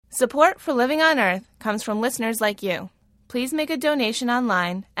Support for Living on Earth comes from listeners like you. Please make a donation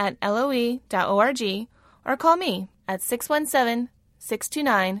online at loe.org or call me at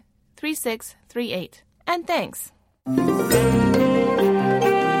 617-629-3638. And thanks.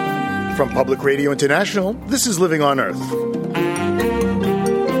 From Public Radio International, this is Living on Earth.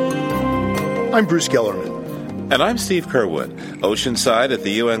 I'm Bruce Gellerman. And I'm Steve Curwood, oceanside at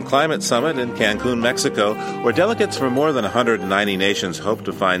the UN Climate Summit in Cancun, Mexico, where delegates from more than 190 nations hope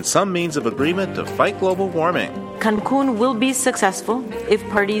to find some means of agreement to fight global warming. Cancun will be successful if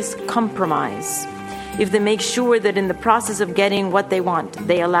parties compromise, if they make sure that in the process of getting what they want,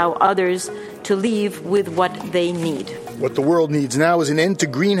 they allow others to leave with what they need. What the world needs now is an end to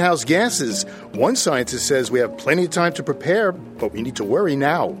greenhouse gases. One scientist says we have plenty of time to prepare, but we need to worry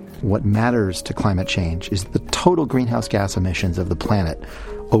now. What matters to climate change is the total greenhouse gas emissions of the planet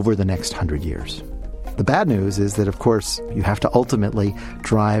over the next 100 years. The bad news is that, of course, you have to ultimately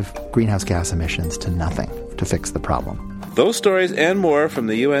drive greenhouse gas emissions to nothing to fix the problem. Those stories and more from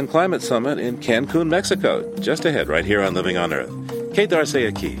the UN Climate Summit in Cancun, Mexico, just ahead right here on Living on Earth. Kate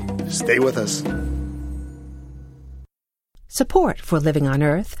Darcy-Aki. Stay with us. Support for Living on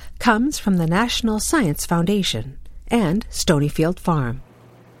Earth comes from the National Science Foundation and Stonyfield Farm.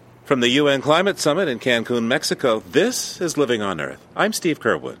 From the UN Climate Summit in Cancun, Mexico, this is Living on Earth. I'm Steve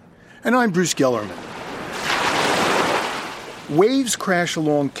Curwood. And I'm Bruce Gellerman. Waves crash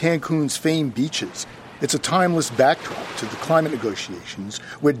along Cancun's famed beaches. It's a timeless backdrop to the climate negotiations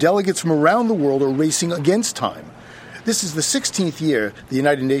where delegates from around the world are racing against time. This is the 16th year the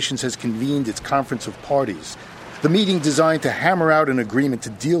United Nations has convened its Conference of Parties, the meeting designed to hammer out an agreement to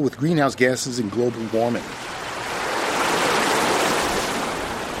deal with greenhouse gases and global warming.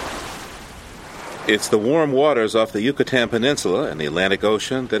 It's the warm waters off the Yucatan Peninsula and the Atlantic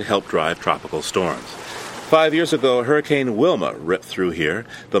Ocean that help drive tropical storms. 5 years ago, Hurricane Wilma ripped through here.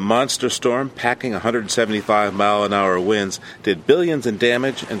 The monster storm, packing 175-mile-an-hour winds, did billions in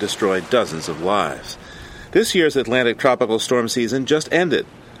damage and destroyed dozens of lives. This year's Atlantic tropical storm season just ended.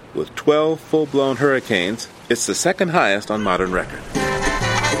 With 12 full-blown hurricanes, it's the second highest on modern record.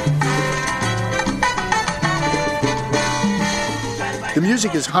 The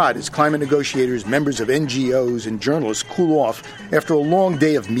music is hot as climate negotiators, members of NGOs, and journalists cool off after a long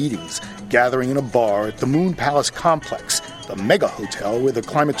day of meetings, gathering in a bar at the Moon Palace Complex, the mega hotel where the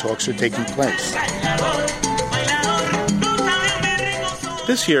climate talks are taking place.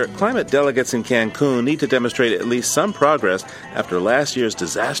 This year, climate delegates in Cancun need to demonstrate at least some progress after last year's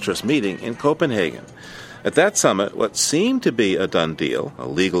disastrous meeting in Copenhagen. At that summit, what seemed to be a done deal, a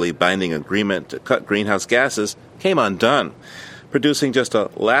legally binding agreement to cut greenhouse gases, came undone, producing just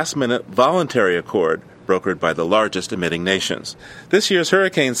a last-minute voluntary accord brokered by the largest emitting nations. This year's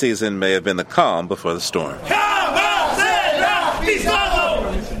hurricane season may have been the calm before the storm.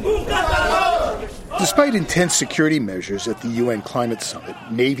 Despite intense security measures at the UN Climate Summit,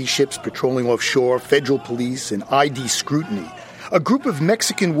 Navy ships patrolling offshore, federal police, and ID scrutiny, a group of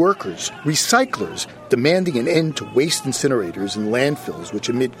Mexican workers, recyclers, demanding an end to waste incinerators and landfills which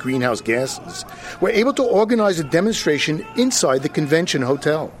emit greenhouse gases, were able to organize a demonstration inside the convention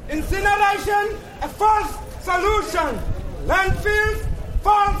hotel. Incineration, a false solution. Landfills,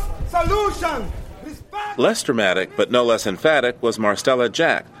 false solution. Less dramatic, but no less emphatic, was Marcella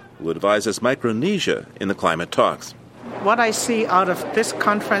Jack, who advises Micronesia in the climate talks. What I see out of this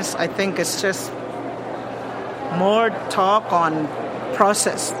conference, I think, is just more talk on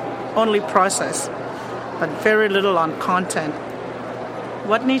process, only process, but very little on content.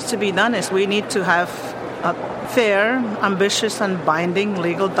 What needs to be done is we need to have a fair, ambitious, and binding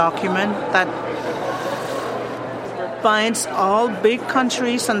legal document that binds all big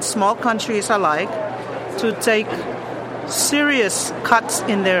countries and small countries alike to take serious cuts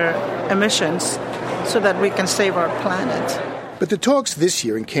in their emissions so that we can save our planet. But the talks this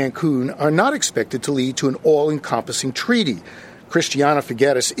year in Cancun are not expected to lead to an all-encompassing treaty. Christiana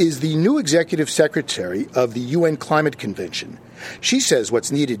Figueres is the new executive secretary of the UN Climate Convention. She says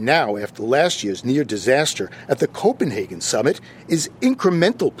what's needed now after last year's near disaster at the Copenhagen summit is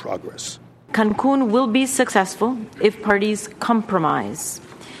incremental progress. Cancun will be successful if parties compromise,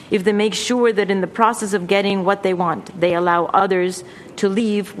 if they make sure that in the process of getting what they want, they allow others to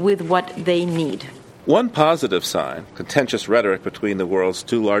leave with what they need. One positive sign, contentious rhetoric between the world's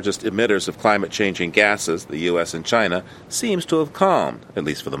two largest emitters of climate-changing gases, the U.S. and China, seems to have calmed, at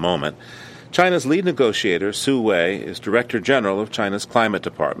least for the moment. China's lead negotiator, Su Wei, is Director General of China's Climate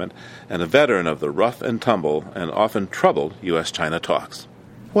Department and a veteran of the rough and tumble and often troubled U.S.-China talks.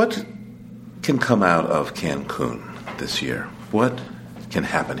 What can come out of Cancun this year? What can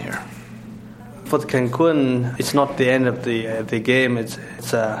happen here? For the Cancun, it's not the end of the game. It's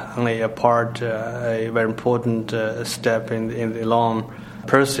only a part, a very important step in the long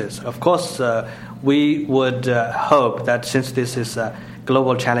process. Of course, we would hope that since this is a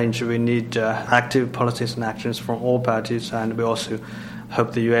global challenge, we need active policies and actions from all parties, and we also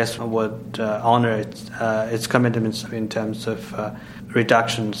hope the U.S. would honor its commitments in terms of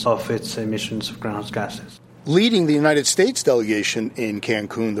reductions of its emissions of greenhouse gases. Leading the United States delegation in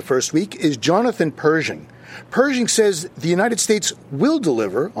Cancun the first week is Jonathan Pershing. Pershing says the United States will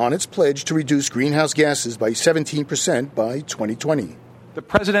deliver on its pledge to reduce greenhouse gases by 17% by 2020. The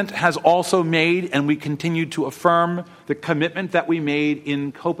President has also made, and we continue to affirm, the commitment that we made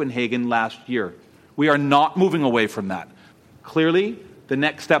in Copenhagen last year. We are not moving away from that. Clearly, the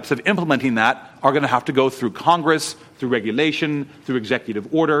next steps of implementing that are going to have to go through Congress, through regulation, through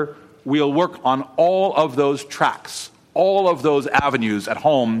executive order. We'll work on all of those tracks, all of those avenues at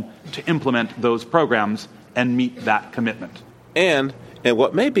home to implement those programs and meet that commitment. And in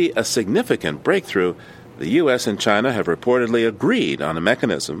what may be a significant breakthrough, the U.S. and China have reportedly agreed on a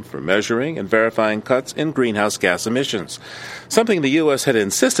mechanism for measuring and verifying cuts in greenhouse gas emissions, something the U.S. had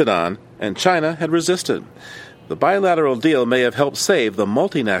insisted on and China had resisted. The bilateral deal may have helped save the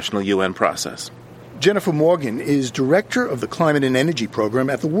multinational UN process. Jennifer Morgan is director of the Climate and Energy Program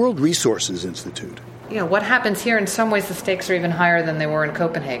at the World Resources Institute. What happens here, in some ways the stakes are even higher than they were in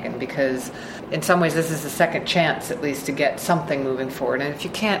Copenhagen, because in some ways this is a second chance, at least, to get something moving forward. And if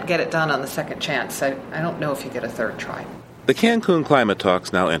you can't get it done on the second chance, I don't know if you get a third try. The Cancun climate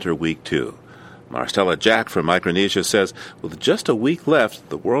talks now enter week 2. Marcella Jack from Micronesia says with just a week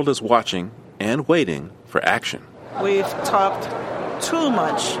left, the world is watching and waiting for action. We've talked too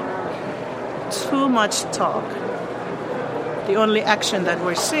much talk. The only action that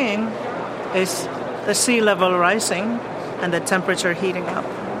we're seeing is the sea level rising and the temperature heating up.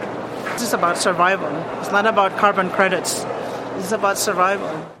 This is about survival. It's not about carbon credits. This is about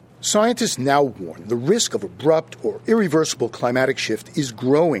survival. Scientists now warn the risk of abrupt or irreversible climatic shift is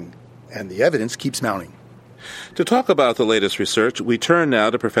growing, and the evidence keeps mounting. To talk about the latest research, we turn now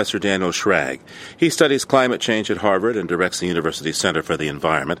to Professor Daniel Schrag. He studies climate change at Harvard and directs the University Center for the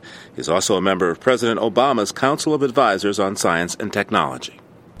Environment. He's also a member of President Obama's Council of Advisors on Science and Technology.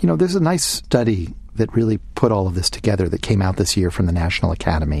 There's a nice study that really put all of this together that came out this year from the National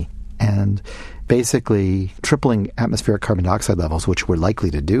Academy. And basically, tripling atmospheric carbon dioxide levels, which we're likely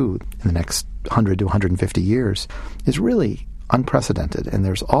to do in the next 100 to 150 years, is really unprecedented, and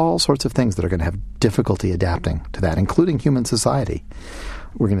there's all sorts of things that are going to have difficulty adapting to that, including human society.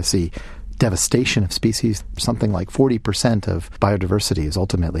 We're going to see devastation of species. Something like 40% of biodiversity is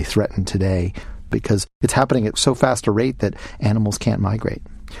ultimately threatened today because it's happening at so fast a rate that animals can't migrate.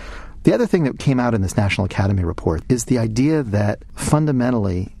 The other thing that came out in this National Academy report is the idea that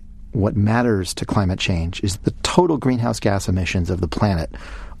fundamentally what matters to climate change is the total greenhouse gas emissions of the planet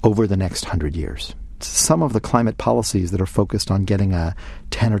over the next 100 years. Some of the climate policies that are focused on getting a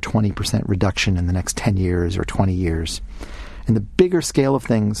 10 or 20% reduction in the next 10 years or 20 years. And the bigger scale of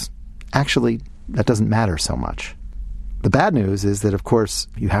things, actually, that doesn't matter so much. The bad news is that, of course,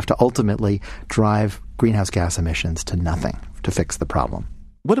 you have to ultimately drive greenhouse gas emissions to nothing to fix the problem.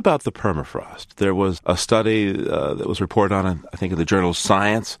 What about the permafrost? There was a study that was reported on, I think, in the journal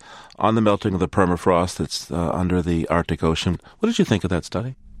Science on the melting of the permafrost that's under the Arctic Ocean. What did you think of that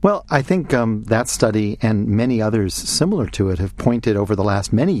study? Well, I think that study and many others similar to it have pointed over the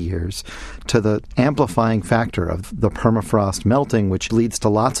last many years to the amplifying factor of the permafrost melting, which leads to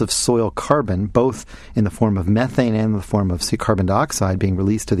lots of soil carbon, both in the form of methane and in the form of carbon dioxide being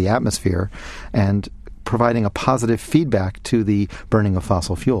released to the atmosphere and providing a positive feedback to the burning of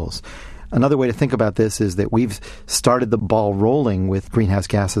fossil fuels. Another way to think about this is that we've started the ball rolling with greenhouse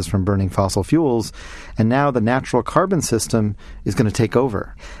gases from burning fossil fuels, and now the natural carbon system is going to take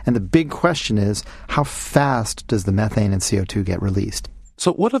over. And the big question is, how fast does the methane and CO2 get released?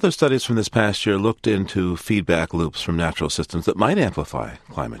 So what other studies from this past year looked into feedback loops from natural systems that might amplify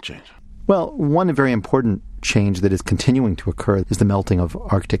climate change? Well, one very important change that is continuing to occur is the melting of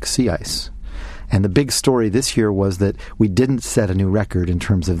Arctic sea ice. And the big story this year was that we didn't set a new record in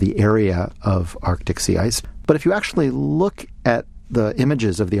terms of the area of Arctic sea ice. But if you actually look at the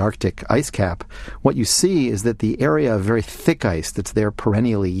images of the Arctic ice cap, what you see is that the area of very thick ice that's there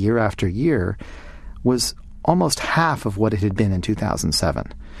perennially year after year was almost half of what it had been in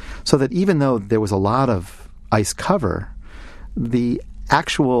 2007. So that even though there was a lot of ice cover, the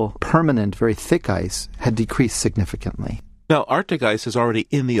actual permanent, very thick ice had decreased significantly. Now, Arctic ice is already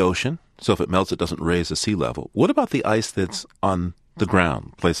in the ocean, so if it melts, it doesn't raise the sea level. What about the ice that's on the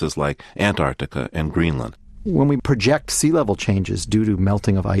ground, places like Antarctica and Greenland? When we project sea level changes due to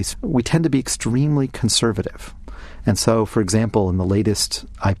melting of ice, we tend to be extremely conservative. And so, for example, in the latest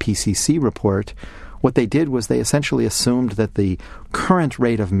IPCC report, what they did was they essentially assumed that the current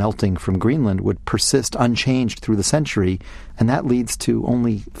rate of melting from Greenland would persist unchanged through the century, and that leads to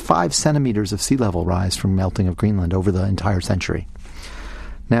only 5 centimeters of sea level rise from melting of Greenland over the entire century.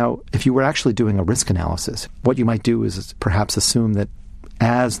 Now, if you were actually doing a risk analysis, what you might do is perhaps assume that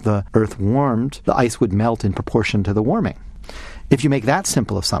as the Earth warmed, the ice would melt in proportion to the warming. If you make that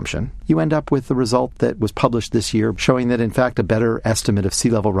simple assumption, you end up with the result that was published this year showing that, in fact, a better estimate of sea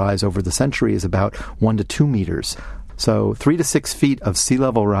level rise over the century is about 1 to 2 meters. So 3 to 6 feet of sea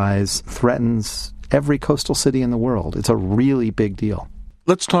level rise threatens every coastal city in the world. It's a really big deal.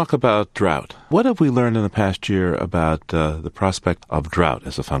 Let's talk about drought. What have we learned in the past year about the prospect of drought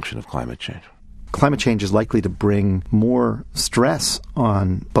as a function of climate change? Climate change is likely to bring more stress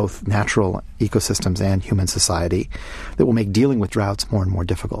on both natural ecosystems and human society that will make dealing with droughts more and more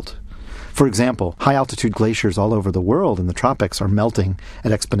difficult. For example, high-altitude glaciers all over the world in the tropics are melting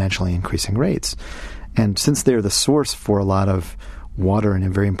at exponentially increasing rates. And since they're the source for a lot of water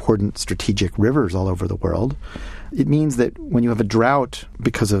in very important strategic rivers all over the world, it means that when you have a drought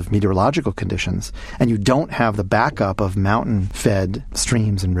because of meteorological conditions and you don't have the backup of mountain-fed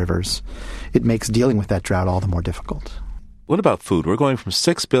streams and rivers, it makes dealing with that drought all the more difficult. What about food? We're going from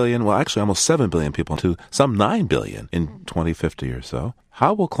 6 billion, well, actually almost 7 billion people to some 9 billion in 2050 or so.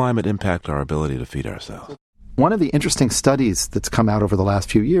 How will climate impact our ability to feed ourselves? One of the interesting studies that's come out over the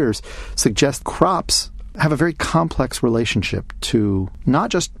last few years suggests crops have a very complex relationship to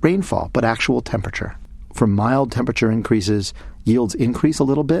not just rainfall, but actual temperature. From mild temperature increases, yields increase a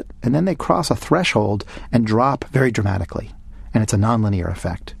little bit, and then they cross a threshold and drop very dramatically. And it's a nonlinear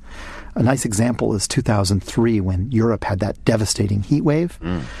effect. A nice example is 2003 when Europe had that devastating heat wave,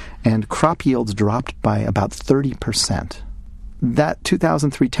 and crop yields dropped by about 30%. That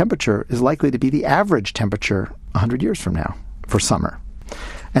 2003 temperature is likely to be the average temperature 100 years from now for summer.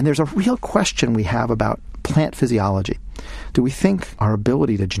 And there's a real question we have about plant physiology. Do we think our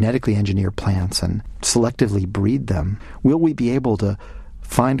ability to genetically engineer plants and selectively breed them, will we be able to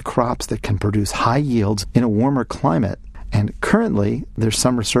find crops that can produce high yields in a warmer climate? And currently, there's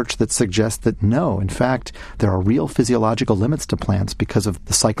some research that suggests that no, in fact, there are real physiological limits to plants because of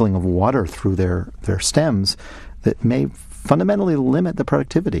the cycling of water through their stems that may fundamentally limit the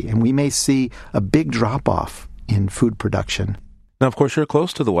productivity. And we may see a big drop-off in food production. Now, of course, you're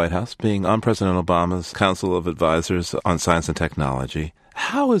close to the White House, being on President Obama's Council of Advisors on Science and Technology.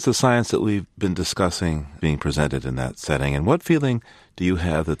 How is the science that we've been discussing being presented in that setting? And what feeling do you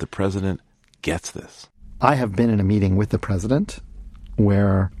have that the president gets this? I have been in a meeting with the president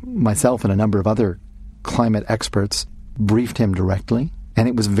where myself and a number of other climate experts briefed him directly, and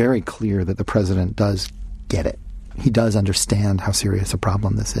it was very clear that the president does get it. He does understand how serious a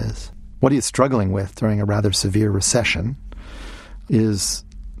problem this is. What he is struggling with during a rather severe recession is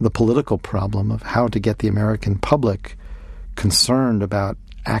the political problem of how to get the American public concerned about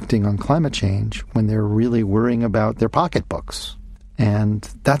acting on climate change when they're really worrying about their pocketbooks. And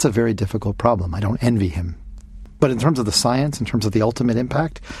that's a very difficult problem. I don't envy him. But in terms of the science, in terms of the ultimate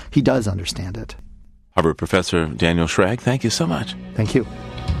impact, he does understand it. Harvard professor Daniel Schrag, thank you so much. Thank you.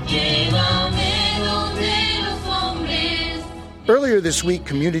 Earlier this week,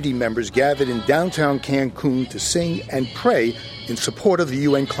 community members gathered in downtown Cancun to sing and pray in support of the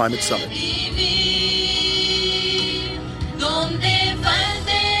UN Climate Summit.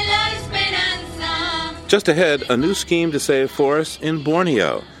 Just ahead, a new scheme to save forests in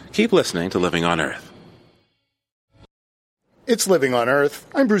Borneo. Keep listening to Living on Earth. It's Living on Earth.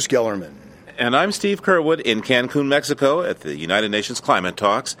 I'm Bruce Gellerman. And I'm Steve Curwood in Cancun, Mexico at the United Nations Climate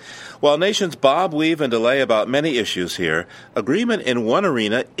Talks. While nations bob, weave, and delay about many issues here, agreement in one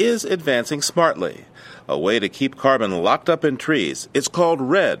arena is advancing smartly. A way to keep carbon locked up in trees. It's called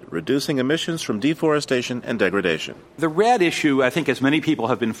REDD, Reducing Emissions from Deforestation and Degradation. The REDD issue, I think as many people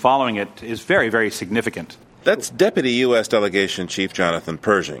have been following it, is very, very significant. That's Deputy U.S. Delegation Chief Jonathan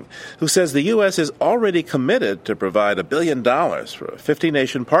Pershing, who says the U.S. is already committed to provide $1 billion for a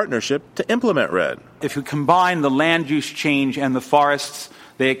 50-nation partnership to implement REDD. If you combine the land use change and the forests,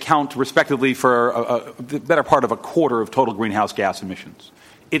 they account respectively for the better part of a quarter of total greenhouse gas emissions.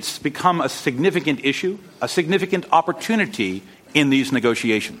 It's become a significant issue, a significant opportunity in these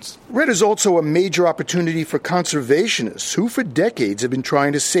negotiations. REDD is also a major opportunity for conservationists who for decades have been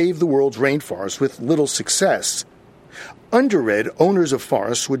trying to save the world's rainforests with little success. Under REDD, owners of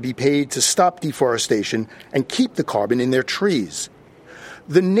forests would be paid to stop deforestation and keep the carbon in their trees.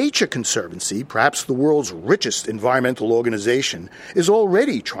 The Nature Conservancy, perhaps the world's richest environmental organization, is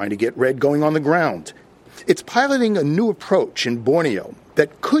already trying to get REDD going on the ground. It's piloting a new approach in Borneo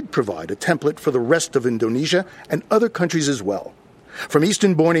that could provide a template for the rest of Indonesia and other countries as well. From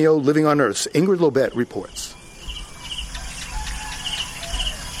Eastern Borneo, Living on Earth's Ingrid Lobet reports.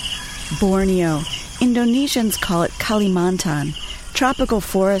 Borneo. Indonesians call it Kalimantan. Tropical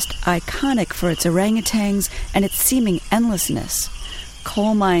forest iconic for its orangutans and its seeming endlessness.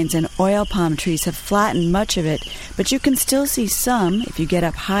 Coal mines and oil palm trees have flattened much of it, but you can still see some if you get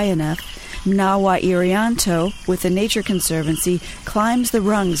up high enough. Nawa Irianto, with the Nature Conservancy, climbs the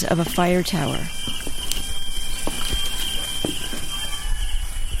rungs of a fire tower.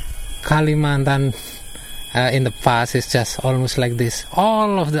 Kalimantan in the past is just almost like this,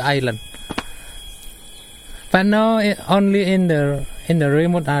 all of the island. But now only in the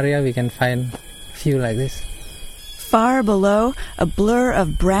remote area we can find few like this. Far below, a blur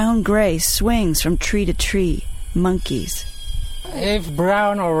of brown-gray swings from tree to tree. Monkeys. If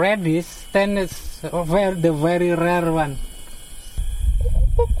brown or reddish, then it's the very rare one.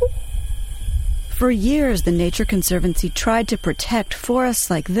 For years, the Nature Conservancy tried to protect forests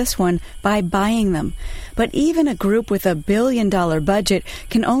like this one by buying them. But even a group with $1 billion budget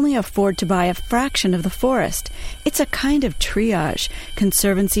can only afford to buy a fraction of the forest. It's a kind of triage.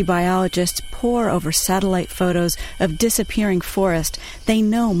 Conservancy biologists pore over satellite photos of disappearing forest they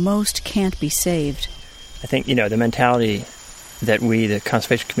know most can't be saved. I think, the mentality that we, the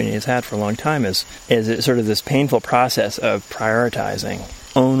conservation community, has had for a long time is sort of this painful process of prioritizing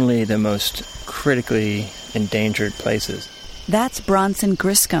only the most critically endangered places. That's Bronson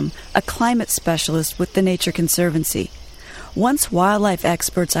Griscom, a climate specialist with the Nature Conservancy. Once wildlife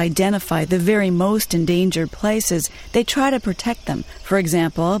experts identify the very most endangered places, they try to protect them, for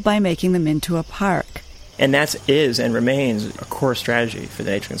example, by making them into a park. And that is and remains a core strategy for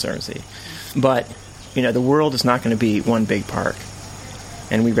the Nature Conservancy. But, the world is not going to be one big park,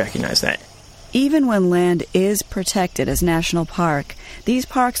 and we recognize that. Even when land is protected as national park, these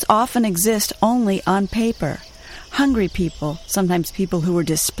parks often exist only on paper. Hungry people, sometimes people who were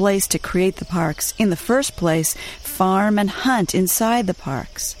displaced to create the parks in the first place, farm and hunt inside the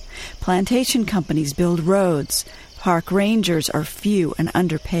parks. Plantation companies build roads. Park rangers are few and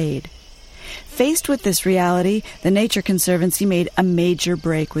underpaid. Faced with this reality, the Nature Conservancy made a major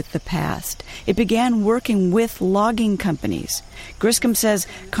break with the past. It began working with logging companies. Griscom says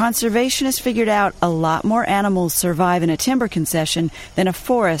conservationists figured out a lot more animals survive in a timber concession than a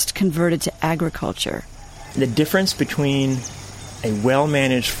forest converted to agriculture. The difference between a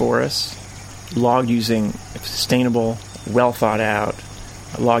well-managed forest, logged using sustainable, well-thought-out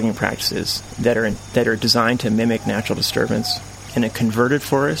logging practices that are designed to mimic natural disturbance, and a converted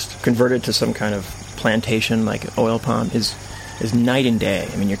forest, converted to some kind of plantation like oil palm, is night and day.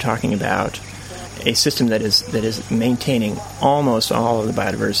 I mean, you're talking about a system that is maintaining almost all of the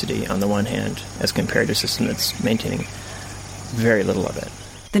biodiversity on the one hand, as compared to a system that's maintaining very little of it.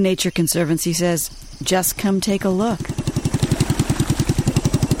 The Nature Conservancy says, just come take a look.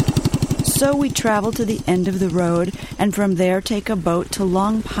 So we travel to the end of the road, and from there take a boat to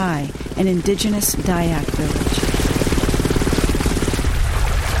Long Pai, an indigenous Dayak village.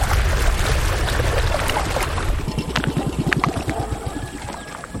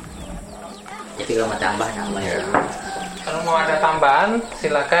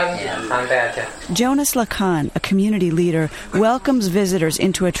 Jonas Lacan, a community leader, welcomes visitors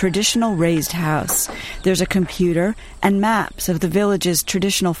into a traditional raised house. There's a computer and maps of the village's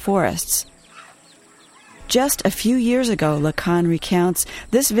traditional forests. Just a few years ago, Lacan recounts,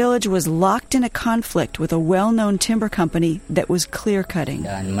 this village was locked in a conflict with a well-known timber company that was clear-cutting.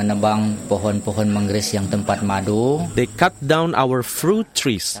 They cut down our fruit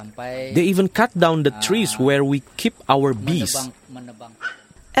trees. They even cut down the trees where we keep our bees.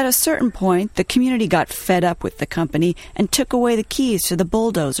 At a certain point, the community got fed up with the company and took away the keys to the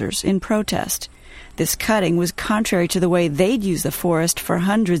bulldozers in protest. This cutting was contrary to the way they'd used the forest for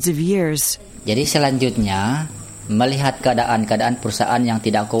hundreds of years. Jadi selanjutnya, melihat keadaan perusahaan yang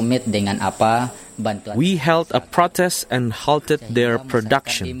tidak komit dengan apa, bantuan. We held a protest and halted their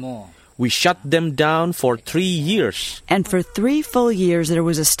production. We shut them down for 3 years. And for 3 full years there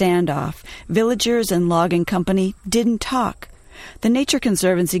was a standoff. Villagers and logging company didn't talk. The Nature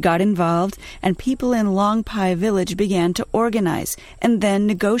Conservancy got involved, and people in Long Pai village began to organize and then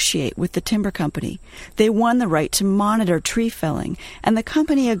negotiate with the timber company. They won the right to monitor tree felling, and the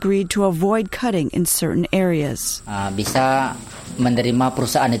company agreed to avoid cutting in certain areas. Bisa menerima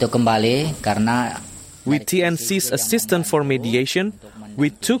perusahaan itu kembali karena with TNC's assistance for mediation, we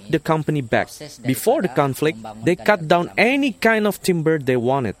took the company back. Before the conflict, they cut down any kind of timber they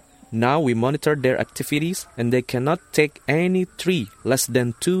wanted. Now we monitor their activities, and they cannot take any tree less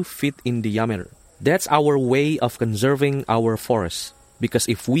than 2 feet in diameter. That's our way of conserving our forests. Because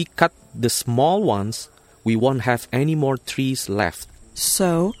if we cut the small ones, we won't have any more trees left.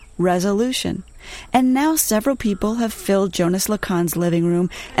 So, resolution. And now several people have filled Jonas Lacan's living room,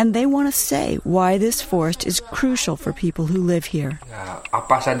 and they want to say why this forest is crucial for people who live here.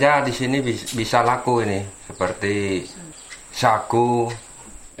 Apa saja di sini bisa laku ini, seperti sagu.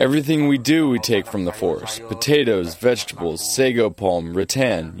 Everything we do, we take from the forest. Potatoes, vegetables, sago palm,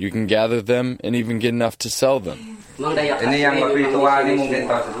 rattan. You can gather them and even get enough to sell them. Ini yang lebih tua ini mungkin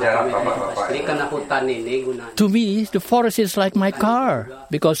tahu sejarah bapak-bapak. To me, the forest is like my car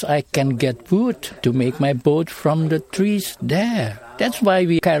because I can get wood to make my boat from the trees there. That's why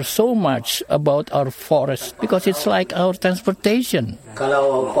we care so much about our forest because it's like our transportation.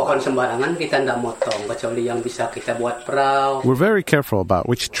 Kalau pohon sembarangan kita tidak motong kecuali yang bisa kita buat perahu. We're very careful about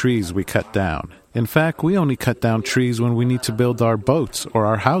which trees we cut down. In fact, we only cut down trees when we need to build our boats or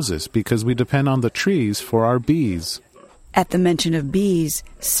our houses because we depend on the trees for our bees. At the mention of bees,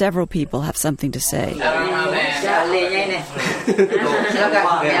 several people have something to say.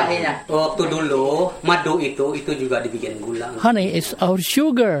 Honey is our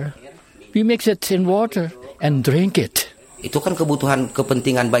sugar. We mix it in water and drink it. Itu kan kebutuhan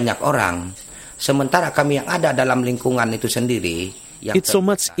kepentingan banyak orang. Sementara kami yang ada dalam lingkungan itu sendiri. It's so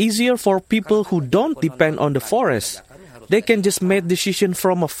much easier for people who don't depend on the forest. They can just make decisions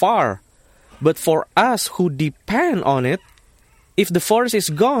from afar. But for us who depend on it, if the forest is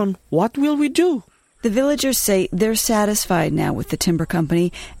gone, what will we do? The villagers say they're satisfied now with the timber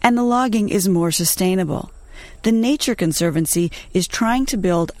company and the logging is more sustainable. The Nature Conservancy is trying to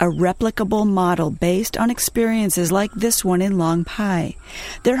build a replicable model based on experiences like this one in Long Pai.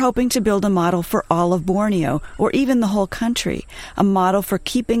 They're hoping to build a model for all of Borneo, or even the whole country, a model for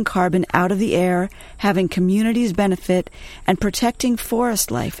keeping carbon out of the air, having communities benefit, and protecting forest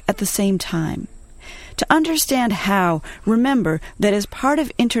life at the same time. To understand how, remember that as part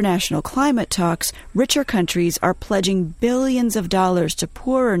of international climate talks, richer countries are pledging billions of dollars to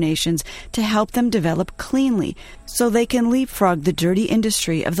poorer nations to help them develop cleanly so they can leapfrog the dirty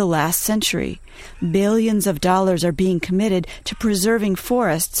industry of the last century. Billions of dollars are being committed to preserving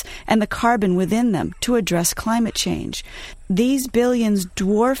forests and the carbon within them to address climate change. These billions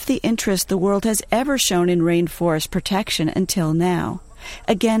dwarf the interest the world has ever shown in rainforest protection until now.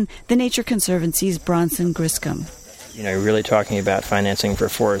 Again, the Nature Conservancy's Bronson Griscom. You're really talking about financing for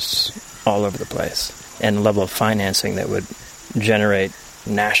forests all over the place, and a level of financing that would generate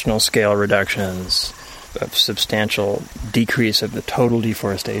national scale reductions, a substantial decrease of the total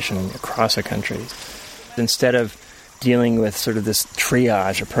deforestation across a country. Instead of dealing with sort of this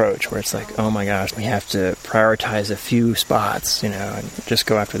triage approach where it's like, oh my gosh, we have to prioritize a few spots, and just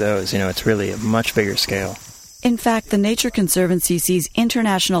go after those. It's really a much bigger scale. In fact, the Nature Conservancy sees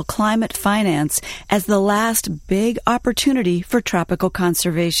international climate finance as the last big opportunity for tropical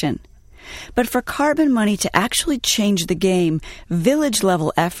conservation. But for carbon money to actually change the game,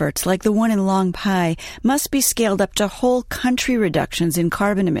 village-level efforts like the one in Long Pai must be scaled up to whole country reductions in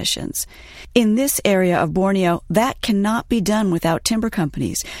carbon emissions. In this area of Borneo, that cannot be done without timber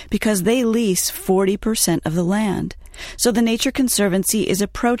companies because they lease 40% of the land. So the Nature Conservancy is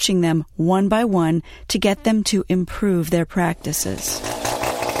approaching them one by one to get them to improve their practices.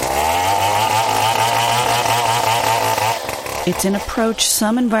 It's an approach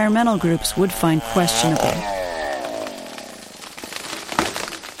some environmental groups would find questionable.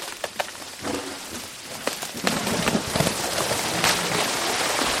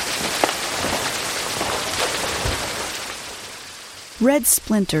 Red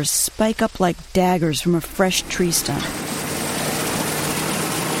splinters spike up like daggers from a fresh tree stump.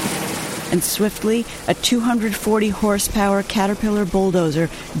 And swiftly, a 240-horsepower Caterpillar bulldozer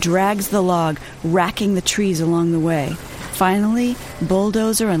drags the log, racking the trees along the way. Finally,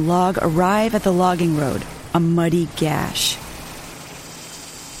 bulldozer and log arrive at the logging road, a muddy gash.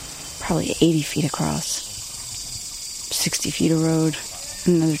 Probably 80 feet across. 60 feet of road,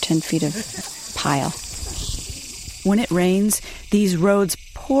 another 10 feet of pile. When it rains, these roads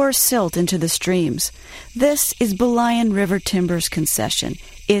pour silt into the streams. This is Balayan River Timber's concession.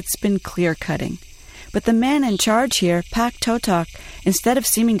 It's been clear-cutting. But the man in charge here, Pak Totok, instead of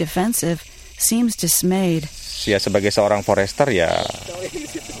seeming defensive, seems dismayed. Sebagai seorang forester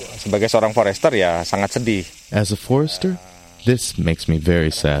sangat sedih. As a forester, this makes me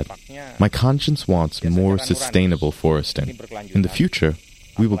very sad. My conscience wants more sustainable foresting. In the future,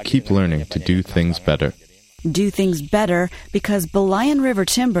 we will keep learning to do things better. Do things better because Balayan River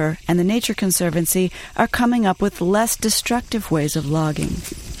Timber and the Nature Conservancy are coming up with less destructive ways of logging.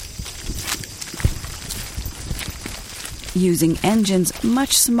 using engines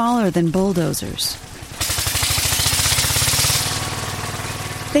much smaller than bulldozers.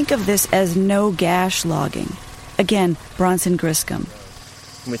 Think of this as no-gash logging. Again, Bronson Griscom.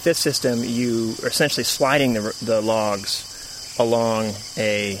 With this system, you are essentially sliding the logs along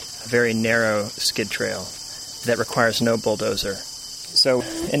a very narrow skid trail that requires no bulldozer. So,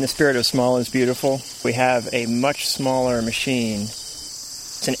 in the spirit of small is beautiful, we have a much smaller machine.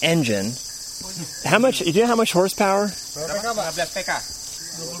 It's an engine. Do you know how much horsepower?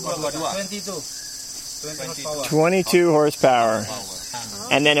 22 horsepower.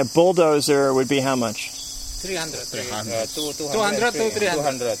 And then a bulldozer would be how much? 200 to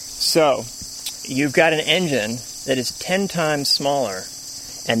 300. So, you've got an engine that is 10 times smaller,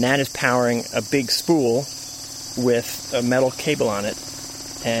 and that is powering a big spool with a metal cable on it,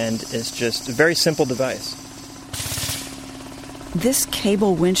 and it's just a very simple device. This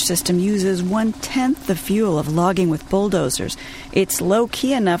cable winch system uses 1/10 the fuel of logging with bulldozers. It's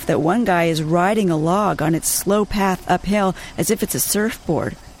low-key enough that one guy is riding a log on its slow path uphill as if it's a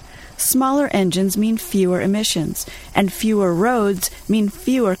surfboard. Smaller engines mean fewer emissions, and fewer roads mean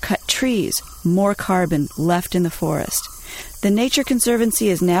fewer cut trees, more carbon left in the forest. The Nature Conservancy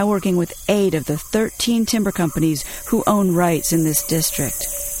is now working with 8 of the 13 timber companies who own rights in this district.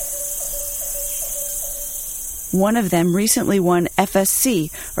 One of them recently won FSC,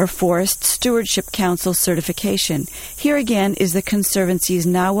 or Forest Stewardship Council certification. Here again is the Conservancy's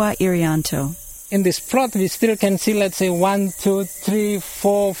Nawa Irianto. In this plot, we still can see, let's say, 1, 2, 3,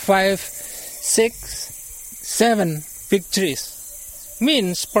 4, 5, 6, 7 big trees.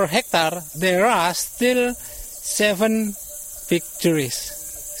 Means per hectare, there are still 7 big trees.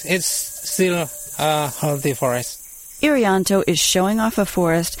 It's still a healthy forest. Irianto is showing off a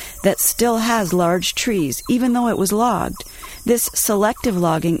forest that still has large trees, even though it was logged. This selective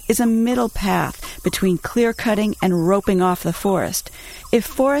logging is a middle path between clear-cutting and roping off the forest. If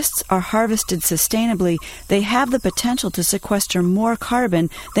forests are harvested sustainably, they have the potential to sequester more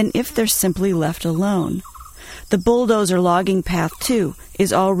carbon than if they're simply left alone. The bulldozer logging path, too,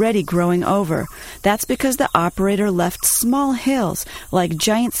 is already growing over. That's because the operator left small hills, like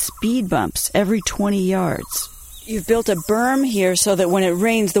giant speed bumps, every 20 yards. You've built a berm here so that when it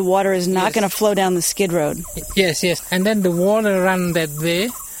rains, the water is not going to flow down the skid road. Yes. And then the water run that way,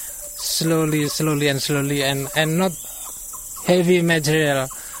 slowly, and not heavy material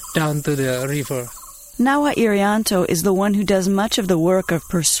down to the river. Nawa Irianto is the one who does much of the work of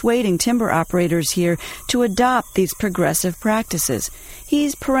persuading timber operators here to adopt these progressive practices.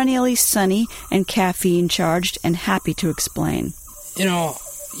 He's perennially sunny and caffeine-charged and happy to explain.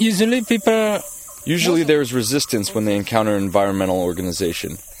 Usually there's resistance when they encounter an environmental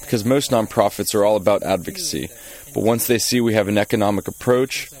organization, because most nonprofits are all about advocacy. But once they see we have an economic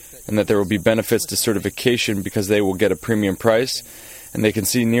approach, and that there will be benefits to certification because they will get a premium price, and they can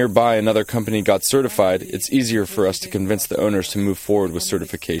see nearby another company got certified, it's easier for us to convince the owners to move forward with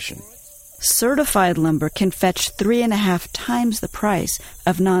certification. Certified lumber can fetch 3.5 times the price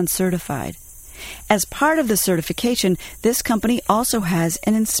of non-certified. As part of the certification, this company also has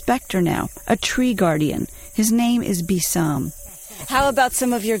an inspector now, a tree guardian. His name is Bisam. How about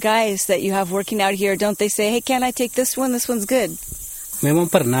some of your guys that you have working out here? Don't they say, hey, can I take this one? This one's good. Memang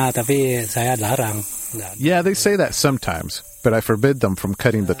pernah, tapi saya larang. Yeah, they say that sometimes, but I forbid them from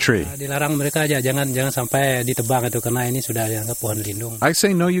cutting the tree. Dilarang mereka aja, jangan sampai ditebang itu karena ini sudah dianggap pohon lindung. I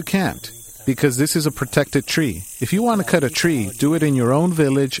say no, you can't, because this is a protected tree. If you want to cut a tree, do it in your own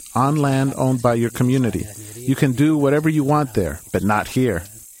village, on land owned by your community. You can do whatever you want there, but not here.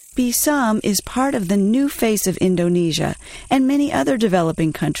 Bisam is part of the new face of Indonesia and many other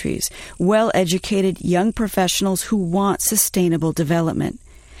developing countries, well-educated young professionals who want sustainable development.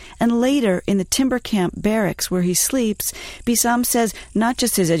 And later, in the timber camp barracks where he sleeps, Bisam says not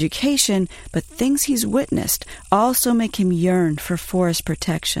just his education, but things he's witnessed also make him yearn for forest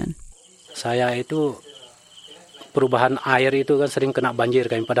protection. Saya itu perubahan air itu kan sering kena banjir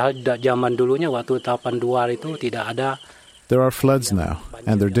kan, padahal zaman dulunya waktu 82 itu tidak ada. There are floods now,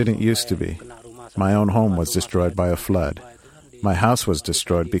 and there didn't used to be. My own home was destroyed by a flood. My house was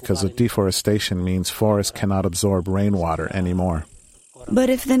destroyed because of deforestation means forests cannot absorb rainwater anymore.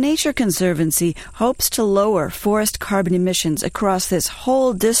 But if the Nature Conservancy hopes to lower forest carbon emissions across this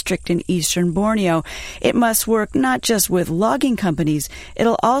whole district in eastern Borneo, it must work not just with logging companies,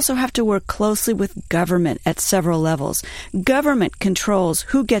 it'll also have to work closely with government at several levels. Government controls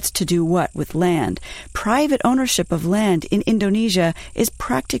who gets to do what with land. Private ownership of land in Indonesia is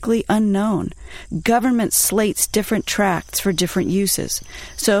practically unknown. Government slates different tracts for different uses.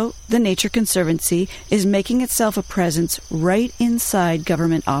 So the Nature Conservancy is making itself a presence right inside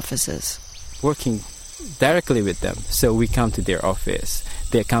government offices. Working directly with them. So we come to their office,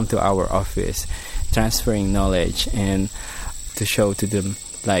 they come to our office, transferring knowledge and to show to them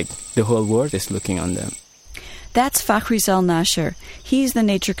like the whole world is looking on them. That's Fakhrizal Nasher. He's the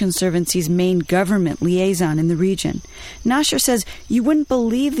Nature Conservancy's main government liaison in the region. Nasher says you wouldn't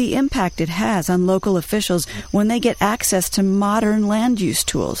believe the impact it has on local officials when they get access to modern land use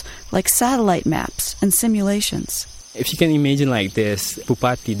tools like satellite maps and simulations. If you can imagine like this,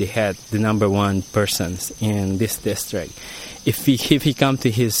 Bupati, the head, the number one person in this district, if he come to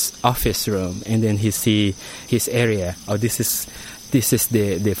his office room and then he see his area, this is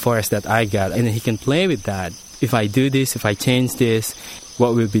the forest that I got, and then he can play with that. If I do this, if I change this,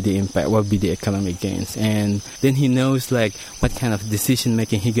 what will be the impact? What will be the economic gains? And then he knows like what kind of decision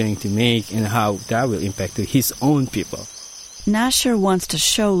making he's going to make and how that will impact his own people. Nasher wants to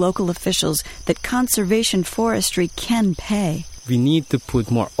show local officials that conservation forestry can pay. We need to put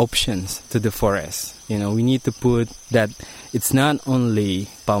more options to the forest. We need to put that it's not only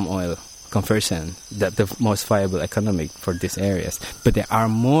palm oil conversion that the most viable economic for these areas, but there are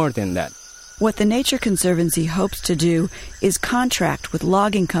more than that. What the Nature Conservancy hopes to do is contract with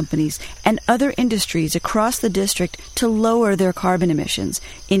logging companies and other industries across the district to lower their carbon emissions.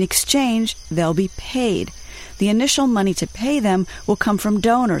 In exchange, they'll be paid. The initial money to pay them will come from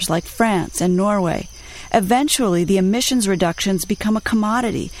donors like France and Norway. Eventually, the emissions reductions become a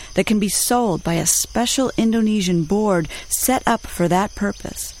commodity that can be sold by a special Indonesian board set up for that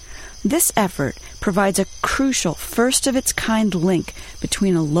purpose. This effort provides a crucial first-of-its-kind link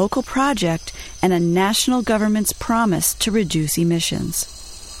between a local project and a national government's promise to reduce emissions.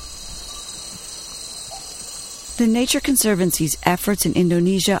 The Nature Conservancy's efforts in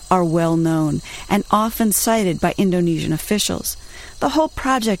Indonesia are well known and often cited by Indonesian officials. The whole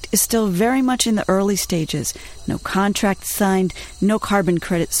project is still very much in the early stages. No contract signed, no carbon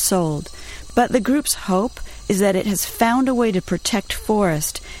credits sold. But the group's hope is that it has found a way to protect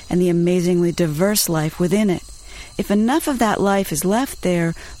forest and the amazingly diverse life within it. If enough of that life is left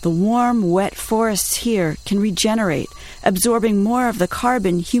there, the warm, wet forests here can regenerate, absorbing more of the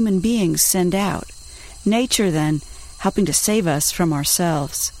carbon human beings send out. Nature, then, helping to save us from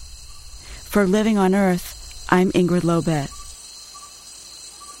ourselves. For Living on Earth, I'm Ingrid Lobet.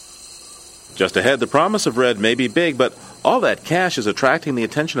 Just ahead, the promise of REDD may be big, but all that cash is attracting the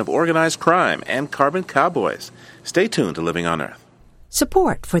attention of organized crime and carbon cowboys. Stay tuned to Living on Earth.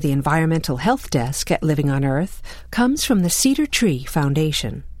 Support for the Environmental Health Desk at Living on Earth comes from the Cedar Tree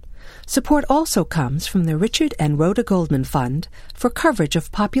Foundation. Support also comes from the Richard and Rhoda Goldman Fund for coverage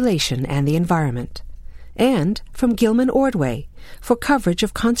of population and the environment, and from Gilman Ordway for coverage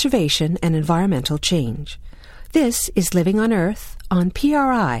of conservation and environmental change. This is Living on Earth on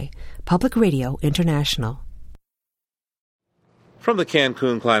PRI, Public Radio International. From the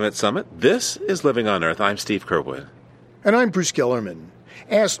Cancun Climate Summit, this is Living on Earth. I'm Steve Curwood. And I'm Bruce Gellerman.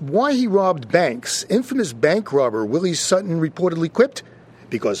 Asked why he robbed banks, infamous bank robber Willie Sutton reportedly quipped,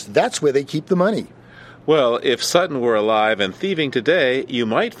 because that's where they keep the money. Well, if Sutton were alive and thieving today, you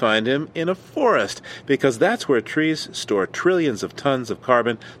might find him in a forest, because that's where trees store trillions of tons of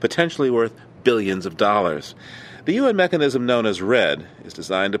carbon, potentially worth billions of dollars. The UN mechanism known as REDD is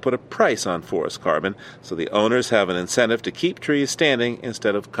designed to put a price on forest carbon so the owners have an incentive to keep trees standing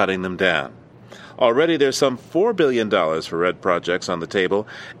instead of cutting them down. Already there's some $4 billion for REDD projects on the table,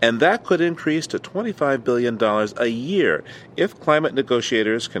 and that could increase to $25 billion a year if climate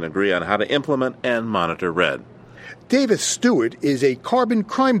negotiators can agree on how to implement and monitor REDD. Davis Stewart is a carbon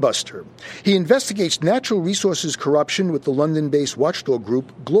crime buster. He investigates natural resources corruption with the London-based watchdog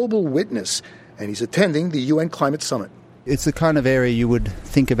group Global Witness, and he's attending the UN Climate Summit. It's the kind of area you would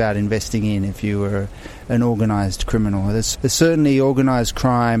think about investing in if you were an organised criminal. There's certainly organised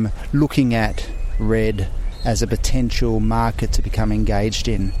crime looking at REDD as a potential market to become engaged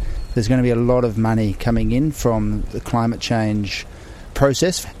in. There's going to be a lot of money coming in from the climate change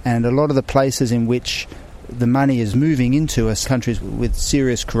process, and a lot of the places in which the money is moving into are countries with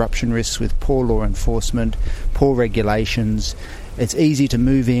serious corruption risks, with poor law enforcement, poor regulations. It's easy to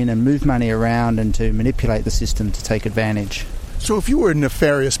move in and move money around and to manipulate the system to take advantage. So if you were a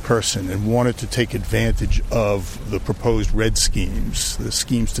nefarious person and wanted to take advantage of the proposed REDD schemes, the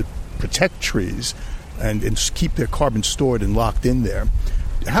schemes to protect trees and keep their carbon stored and locked in there,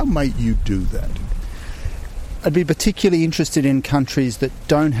 how might you do that? I'd be particularly interested in countries that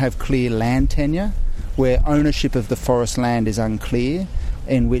don't have clear land tenure, where ownership of the forest land is unclear,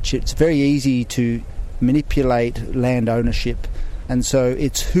 in which it's very easy to manipulate land ownership, and so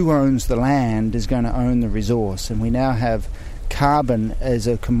it's who owns the land is going to own the resource. And we now have carbon as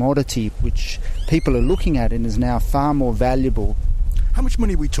a commodity which people are looking at and is now far more valuable. How much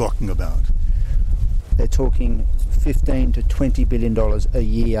money are we talking about? They're talking $15 to $20 billion a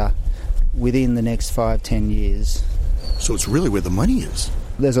year within the next 5-10 years. So it's really where the money is.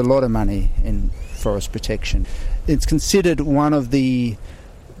 There's a lot of money in forest protection. It's considered one of the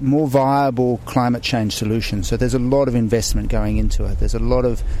more viable climate change solutions. So there's a lot of investment going into it. There's a lot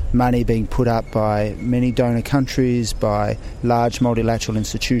of money being put up by many donor countries, by large multilateral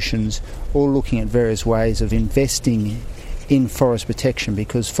institutions, all looking at various ways of investing in forest protection,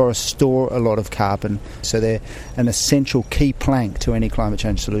 because forests store a lot of carbon, so they're an essential key plank to any climate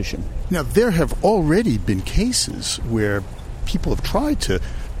change solution. Now, there have already been cases where people have tried to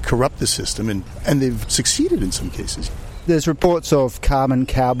corrupt the system, and they've succeeded in some cases. There's reports of carbon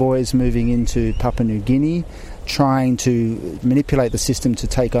cowboys moving into Papua New Guinea, trying to manipulate the system to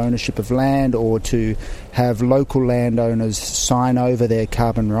take ownership of land or to have local landowners sign over their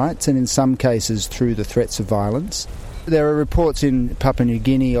carbon rights, and in some cases through the threats of violence. There are reports in Papua New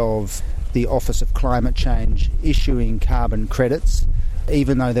Guinea of the Office of Climate Change issuing carbon credits,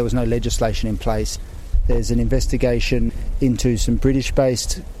 even though there was no legislation in place. There's an investigation into some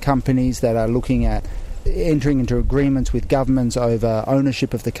British-based companies that are looking at entering into agreements with governments over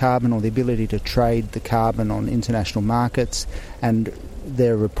ownership of the carbon or the ability to trade the carbon on international markets, and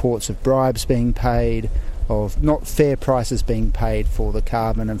there are reports of bribes being paid, of not fair prices being paid for the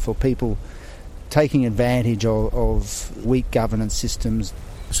carbon, and for people taking advantage of weak governance systems.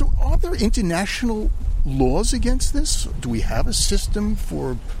 So are there international laws against this? Do we have a system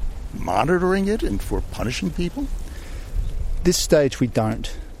for monitoring it and for punishing people? This stage we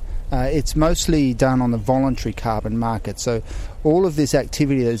don't. It's mostly done on the voluntary carbon market. So all of this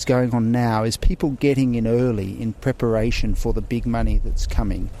activity that's going on now is people getting in early in preparation for the big money that's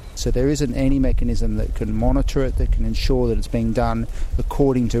coming. So there isn't any mechanism that can monitor it, that can ensure that it's being done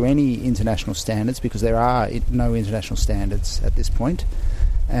according to any international standards, because there are no international standards at this point.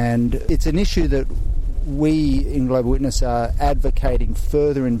 And it's an issue that we in Global Witness are advocating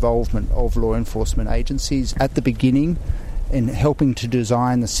further involvement of law enforcement agencies at the beginning in helping to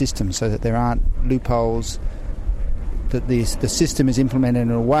design the system so that there aren't loopholes, that the system is implemented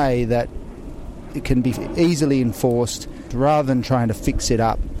in a way that it can be easily enforced rather than trying to fix it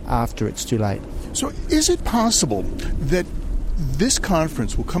up after it's too late. So is it possible that this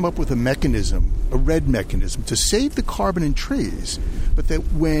conference will come up with a mechanism, a red mechanism, to save the carbon in trees, but that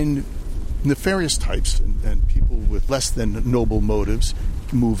when nefarious types and people with less than noble motives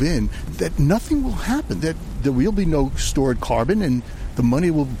move in, that nothing will happen, that there will be no stored carbon and the money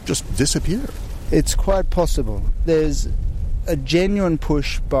will just disappear? It's quite possible. There's a genuine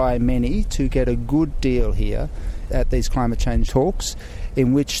push by many to get a good deal here at these climate change talks,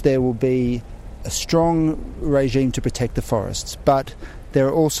 in which there will be a strong regime to protect the forests. But there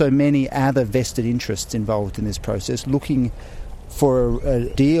are also many other vested interests involved in this process, looking for a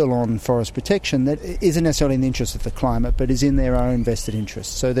deal on forest protection that isn't necessarily in the interest of the climate, but is in their own vested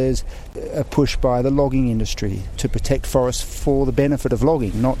interests. So there's a push by the logging industry to protect forests for the benefit of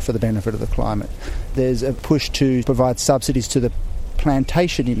logging, not for the benefit of the climate. There's a push to provide subsidies to the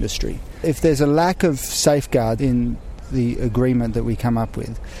plantation industry. If there's a lack of safeguard in the agreement that we come up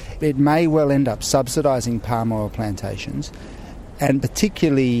with, it may well end up subsidising palm oil plantations. And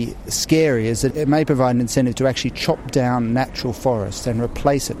particularly scary is that it may provide an incentive to actually chop down natural forests and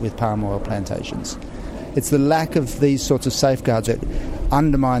replace it with palm oil plantations. It's the lack of these sorts of safeguards that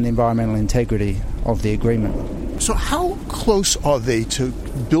undermine the environmental integrity of the agreement. So how close are they to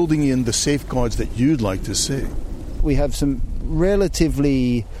building in the safeguards that you'd like to see? We have some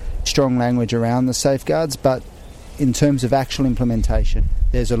relatively strong language around the safeguards, but in terms of actual implementation,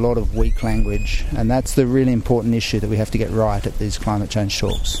 there's a lot of weak language, and that's the really important issue that we have to get right at these climate change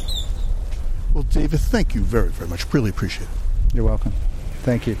talks. Well, David, thank you very, very much. Really appreciate it. You're welcome.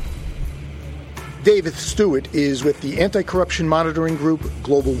 Thank you. David Stewart is with the anti-corruption monitoring group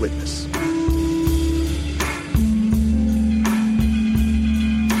Global Witness.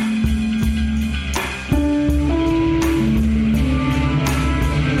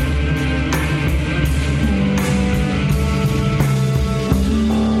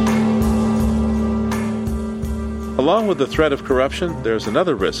 Along with the threat of corruption, there's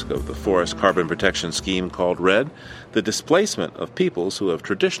another risk of the forest carbon protection scheme called REDD, the displacement of peoples who have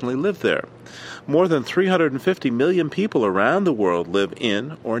traditionally lived there. More than 350 million people around the world live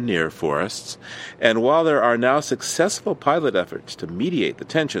in or near forests, and while there are now successful pilot efforts to mediate the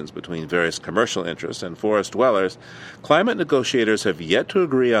tensions between various commercial interests and forest dwellers, climate negotiators have yet to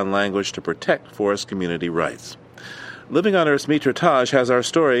agree on language to protect forest community rights. Living on Earth's Mitra Taj has our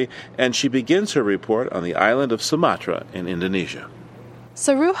story, and she begins her report on the island of Sumatra in Indonesia.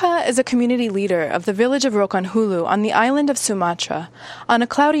 Saruha is a community leader of the village of Rokanhulu on the island of Sumatra. On a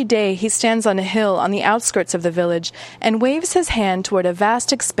cloudy day, he stands on a hill on the outskirts of the village and waves his hand toward a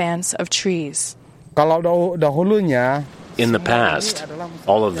vast expanse of trees. In the past,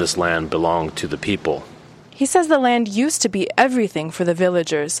 all of this land belonged to the people. He says the land used to be everything for the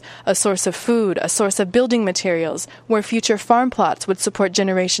villagers, a source of food, a source of building materials, where future farm plots would support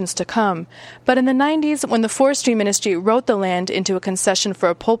generations to come. But in the 90s, when the Forestry Ministry wrote the land into a concession for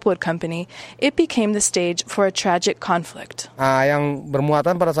a pulpwood company, it became the stage for a tragic conflict.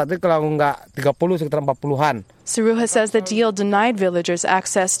 Saruha says the deal denied villagers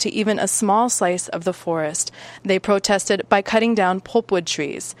access to even a small slice of the forest. They protested by cutting down pulpwood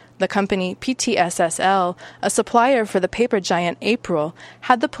trees. The company PTSSL, a supplier for the paper giant April,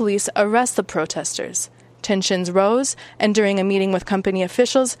 had the police arrest the protesters. Tensions rose, and during a meeting with company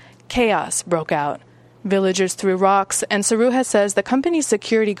officials, chaos broke out. Villagers threw rocks, and Saruha says the company's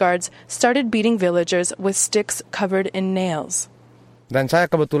security guards started beating villagers with sticks covered in nails. Dan saya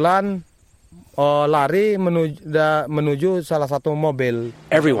kebetulan lari menuju salah satu mobil.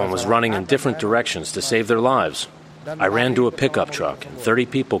 Everyone was running in different directions to save their lives. I ran to a pickup truck, and 30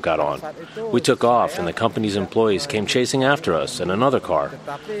 people got on. We took off, and the company's employees came chasing after us in another car.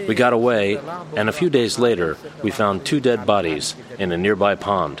 We got away, and a few days later, we found 2 dead bodies in a nearby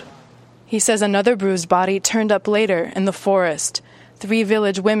pond. He says another bruised body turned up later in the forest. 3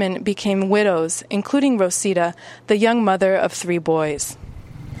 village women became widows, including Rosita, the young mother of 3 boys.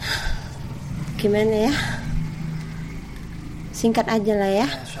 Gimana ya? Singkat aja lah ya.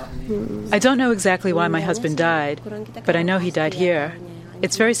 I don't know exactly why my husband died, but I know he died here.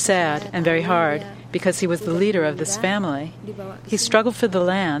 It's very sad and very hard because he was the leader of this family. He struggled for the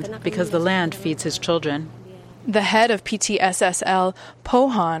land because the land feeds his children. The head of PTSSL,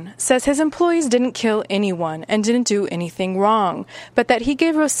 Pohan, says his employees didn't kill anyone and didn't do anything wrong, but that he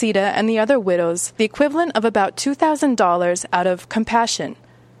gave Rosita and the other widows the equivalent of about $2,000 out of compassion.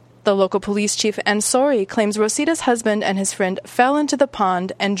 The local police chief, Ansori, claims Rosita's husband and his friend fell into the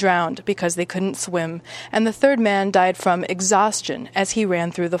pond and drowned because they couldn't swim, and the third man died from exhaustion as he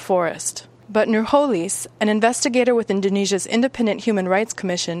ran through the forest. But Nurholis, an investigator with Indonesia's Independent Human Rights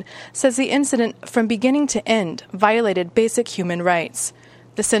Commission, says the incident from beginning to end violated basic human rights.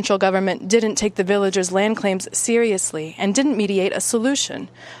 The central government didn't take the villagers' land claims seriously and didn't mediate a solution.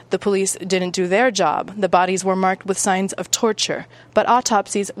 The police didn't do their job. The bodies were marked with signs of torture, but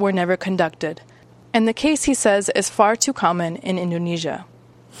autopsies were never conducted. And the case, he says, is far too common in Indonesia.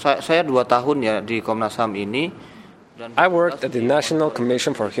 Saya 2 tahun ya di Komnas HAM ini. I worked at the National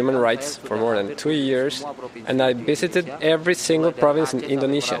Commission for Human Rights for more than 2 years, and I visited every single province in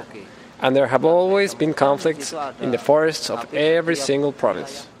Indonesia. And there have always been conflicts in the forests of every single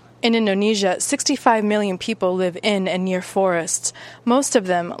province. In Indonesia, 65 million people live in and near forests. Most of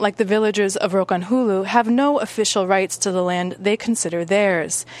them, like the villagers of Rokanhulu, have no official rights to the land they consider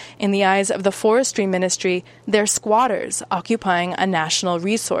theirs. In the eyes of the Forestry Ministry, they're squatters occupying a national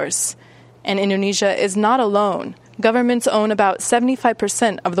resource. And Indonesia is not alone. Governments own about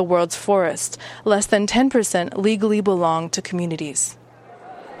 75% of the world's forests. Less than 10% legally belong to communities.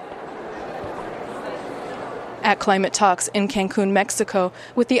 At Climate Talks in Cancun, Mexico,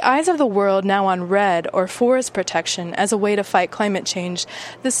 with the eyes of the world now on REDD, or forest protection, as a way to fight climate change,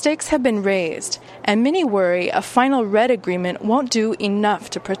 the stakes have been raised, and many worry a final REDD agreement won't do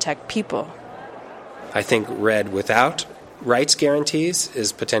enough to protect people. I think REDD without rights guarantees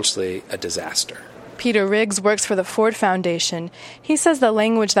is potentially a disaster. Peter Riggs works for the Ford Foundation. He says the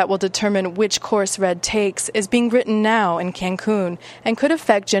language that will determine which course REDD takes is being written now in Cancun and could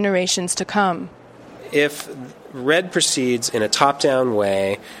affect generations to come. If REDD proceeds in a top-down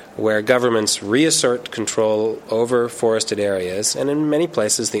way where governments reassert control over forested areas, and in many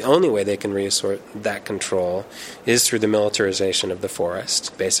places the only way they can reassert that control is through the militarization of the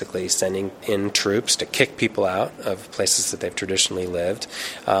forest, basically sending in troops to kick people out of places that they've traditionally lived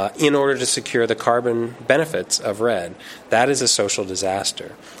in order to secure the carbon benefits of REDD. That is a social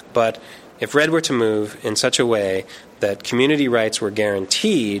disaster. But if REDD were to move in such a way that community rights were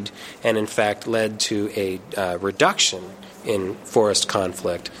guaranteed and, in fact, led to a reduction in forest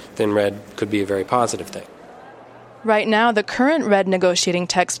conflict, then REDD could be a very positive thing. Right now, the current REDD negotiating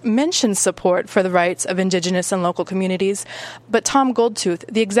text mentions support for the rights of Indigenous and local communities, but Tom Goldtooth,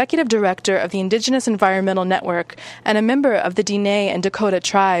 the executive director of the Indigenous Environmental Network and a member of the Diné and Dakota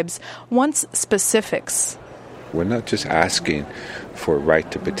tribes, wants specifics. We're not just asking for right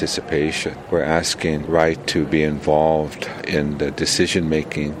to participation. We're asking right to be involved in the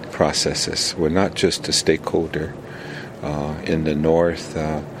decision-making processes. We're not just a stakeholder. In the north,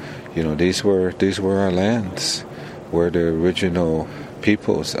 these were our lands. We're the original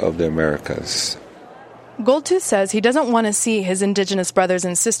peoples of the Americas. Goldtooth says he doesn't want to see his indigenous brothers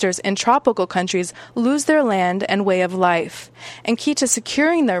and sisters in tropical countries lose their land and way of life. And key to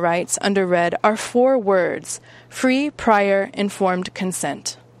securing their rights under REDD are 4 words: free, prior, informed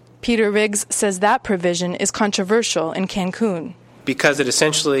consent. Peter Riggs says that provision is controversial in Cancun, because it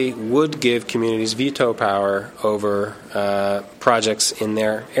essentially would give communities veto power over projects in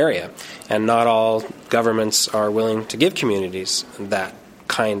their area. And not all governments are willing to give communities that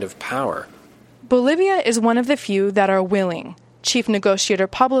kind of power. Bolivia is one of the few that are willing. Chief negotiator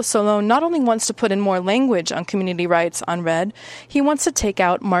Pablo Solon not only wants to put in more language on community rights on REDD, he wants to take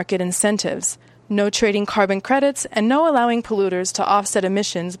out market incentives. No trading carbon credits, and no allowing polluters to offset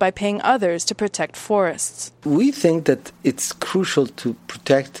emissions by paying others to protect forests. We think that it's crucial to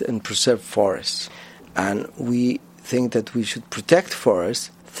protect and preserve forests. And we think that we should protect forests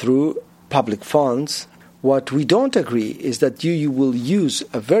through public funds. What we don't agree is that you will use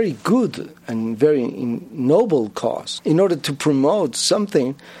a very good and very noble cause in order to promote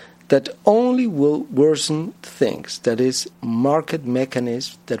something that only will worsen things, that is, market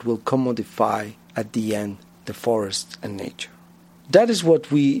mechanisms that will commodify at the end the forest and nature. That is what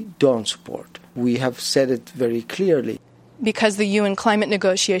we don't support. We have said it very clearly. Because the UN climate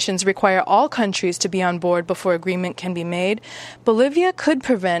negotiations require all countries to be on board before agreement can be made, Bolivia could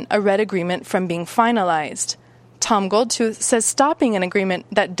prevent a REDD agreement from being finalized. Tom Goldtooth says stopping an agreement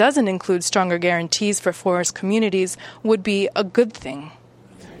that doesn't include stronger guarantees for forest communities would be a good thing.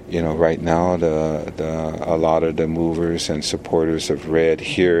 You know, right now, a lot of the movers and supporters of REDD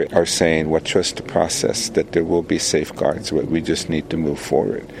here are saying, well, trust the process, that there will be safeguards, but we just need to move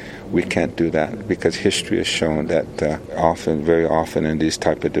forward. We can't do that because history has shown that very often in these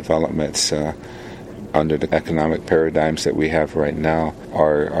type of developments, under the economic paradigms that we have right now,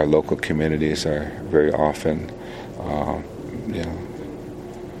 our local communities are very often,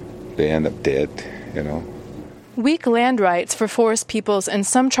 they end up dead, Weak land rights for forest peoples in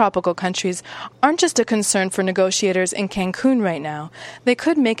some tropical countries aren't just a concern for negotiators in Cancun right now. They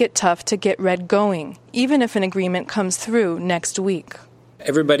could make it tough to get REDD going, even if an agreement comes through next week.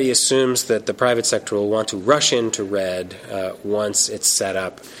 Everybody assumes that the private sector will want to rush into REDD once it's set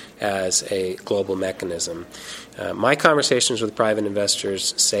up as a global mechanism. My conversations with private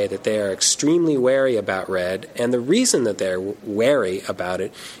investors say that they are extremely wary about REDD, and the reason that they're wary about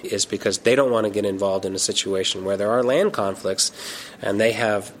it is because they don't want to get involved in a situation where there are land conflicts, and they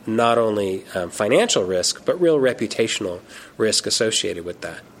have not only financial risk, but real reputational risk associated with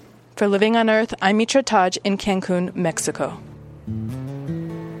that. For Living on Earth, I'm Mitra Taj in Cancun, Mexico.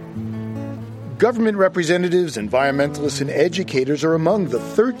 Government representatives, environmentalists, and educators are among the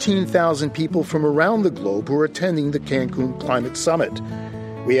 13,000 people from around the globe who are attending the Cancun Climate Summit.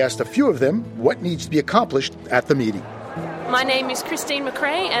 We asked a few of them what needs to be accomplished at the meeting. My name is Christine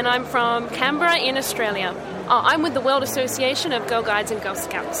McRae, and I'm from Canberra in Australia. I'm with the World Association of Girl Guides and Girl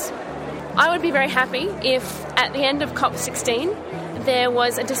Scouts. I would be very happy if, at the end of COP16, there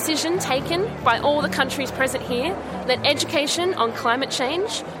was a decision taken by all the countries present here that education on climate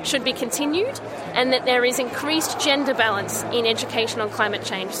change should be continued and that there is increased gender balance in education on climate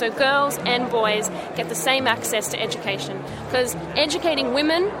change. So girls and boys get the same access to education, because educating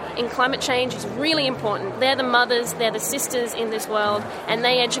women in climate change is really important. They're the mothers, they're the sisters in this world, and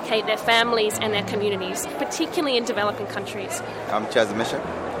they educate their families and their communities, particularly in developing countries. I'm Chaz Mesha.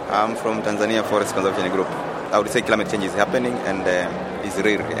 I'm from Tanzania Forest Conservation Group. I would say climate change is happening and is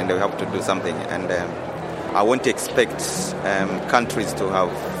real, and we have to do something. And I won't expect countries to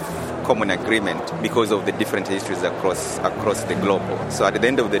have common agreement because of the different histories across the globe. So at the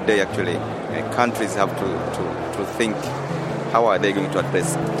end of the day, actually, countries have to think, how are they going to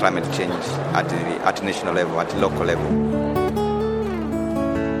address climate change at national level, at local level.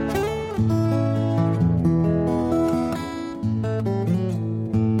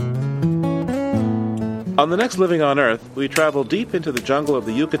 On the next Living on Earth, we travel deep into the jungle of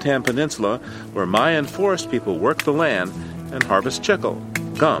the Yucatan Peninsula, where Mayan forest people work the land and harvest chicle,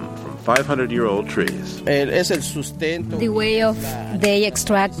 gum from 500-year-old trees. The way of they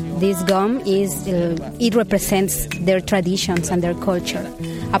extract this gum is it represents their traditions and their culture,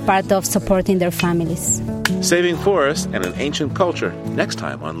 a part of supporting their families. Saving forests and an ancient culture, next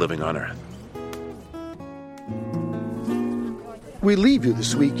time on Living on Earth. We leave you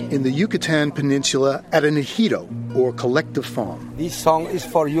this week in the Yucatan Peninsula at an ejido, or collective farm. This song is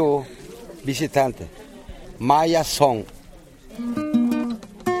for you, visitante. Maya song.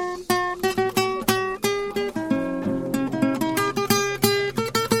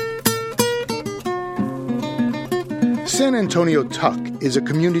 San Antonio Tuck is a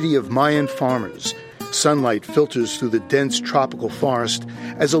community of Mayan farmers. Sunlight filters through the dense tropical forest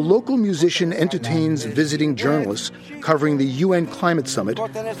as a local musician entertains visiting journalists covering the UN Climate Summit,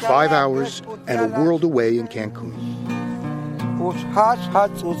 5 hours and a world away in Cancun.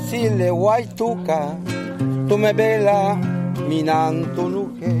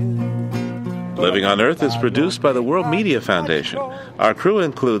 Living on Earth is produced by the World Media Foundation. Our crew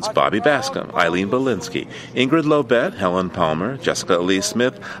includes Bobby Bascom, Eileen Belinsky, Ingrid Lobet, Helen Palmer, Jessica Elise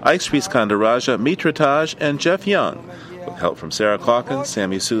Smith, Aiksri Skandaraja, Mitra Taj, and Jeff Young, with help from Sarah Calkins,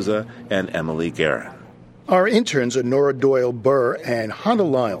 Sammy Souza, and Emily Guerin. Our interns are Nora Doyle-Burr and Hannah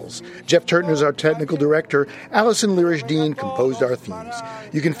Lyles. Jeff Turton is our technical director. Allison Lirish-Dean composed our themes.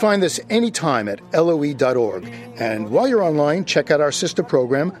 You can find this anytime at LOE.org. And while you're online, check out our sister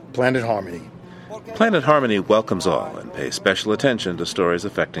program, Planet Harmony. Planet Harmony welcomes all and pays special attention to stories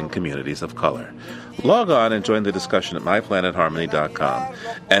affecting communities of color. Log on and join the discussion at myplanetharmony.com.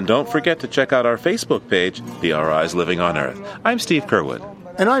 And don't forget to check out our Facebook page, PRI's Living on Earth. I'm Steve Curwood.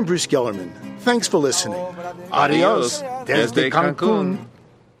 And I'm Bruce Gellerman. Thanks for listening. Adios desde Cancun.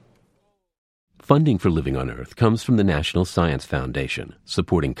 Funding for Living on Earth comes from the National Science Foundation,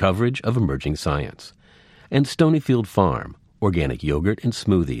 supporting coverage of emerging science. And Stonyfield Farm, organic yogurt and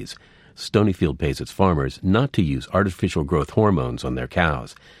smoothies. Stonyfield pays its farmers not to use artificial growth hormones on their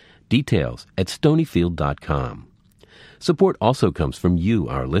cows. Details at stonyfield.com. Support also comes from you,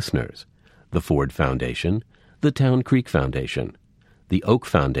 our listeners. The Ford Foundation, the Town Creek Foundation, the Oak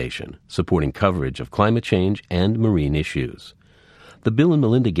Foundation, supporting coverage of climate change and marine issues. The Bill and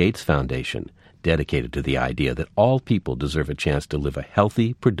Melinda Gates Foundation, dedicated to the idea that all people deserve a chance to live a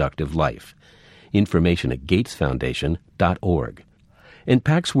healthy, productive life. Information at gatesfoundation.org. And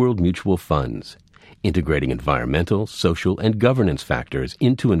Pax World Mutual Funds, integrating environmental, social, and governance factors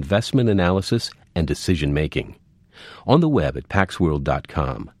into investment analysis and decision-making. On the web at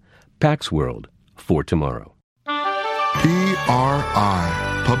paxworld.com. Pax World, for tomorrow.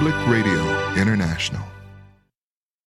 PRI, Public Radio International.